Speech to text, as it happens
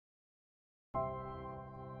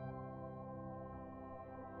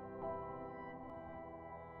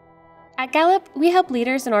At Gallup, we help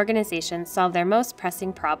leaders and organizations solve their most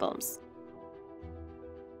pressing problems.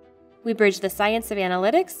 We bridge the science of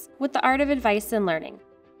analytics with the art of advice and learning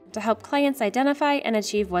to help clients identify and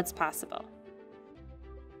achieve what's possible.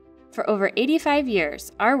 For over 85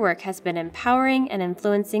 years, our work has been empowering and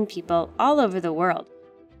influencing people all over the world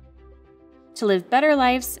to live better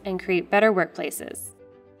lives and create better workplaces.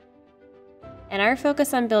 And our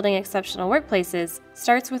focus on building exceptional workplaces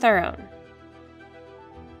starts with our own.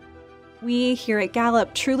 We here at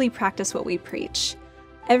Gallup truly practice what we preach.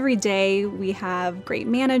 Every day we have great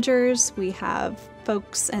managers, we have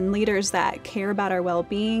folks and leaders that care about our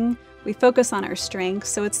well-being. We focus on our strengths,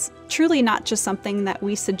 so it's truly not just something that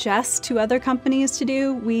we suggest to other companies to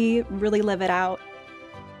do, we really live it out.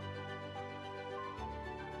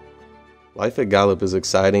 Life at Gallup is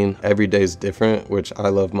exciting. Every day is different, which I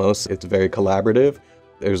love most. It's very collaborative.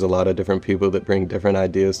 There's a lot of different people that bring different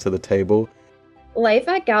ideas to the table. Life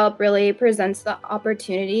at Gallup really presents the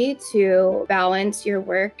opportunity to balance your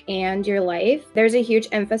work and your life. There's a huge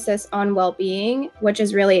emphasis on well-being, which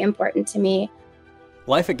is really important to me.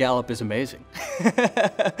 Life at Gallup is amazing.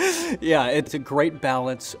 Yeah, it's a great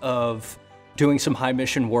balance of doing some high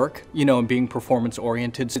mission work, and being performance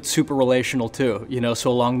oriented. It's super relational too,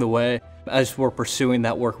 so along the way, as we're pursuing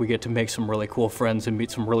that work, we get to make some really cool friends and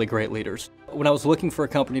meet some really great leaders. When I was looking for a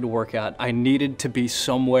company to work at, I needed to be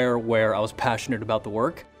somewhere where I was passionate about the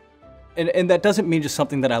work. And that doesn't mean just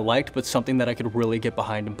something that I liked, but something that I could really get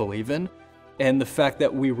behind and believe in. And the fact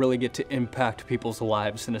that we really get to impact people's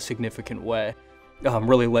lives in a significant way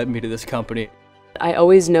really led me to this company. I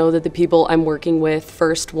always know that the people I'm working with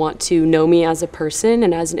first want to know me as a person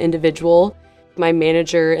and as an individual. My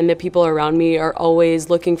manager and the people around me are always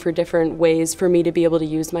looking for different ways for me to be able to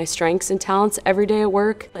use my strengths and talents every day at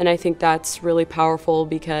work. And I think that's really powerful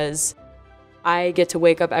because I get to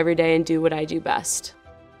wake up every day and do what I do best.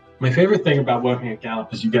 My favorite thing about working at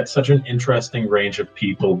Gallup is you get such an interesting range of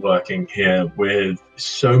people working here with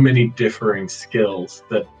so many differing skills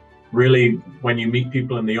that really, when you meet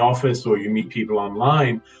people in the office or you meet people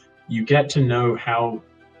online, you get to know how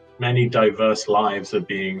many diverse lives are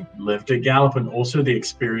being lived at Gallup, and also the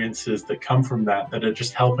experiences that come from that are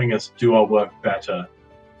just helping us do our work better.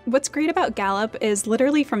 What's great about Gallup is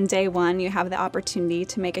literally from day one, you have the opportunity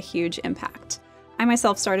to make a huge impact. I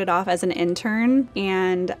myself started off as an intern,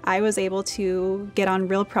 and I was able to get on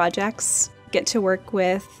real projects, get to work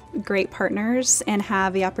with great partners, and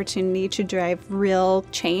have the opportunity to drive real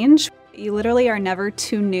change. You literally are never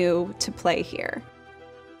too new to play here.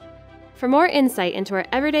 For more insight into our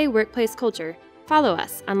everyday workplace culture, follow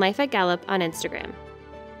us on Life at Gallup on Instagram.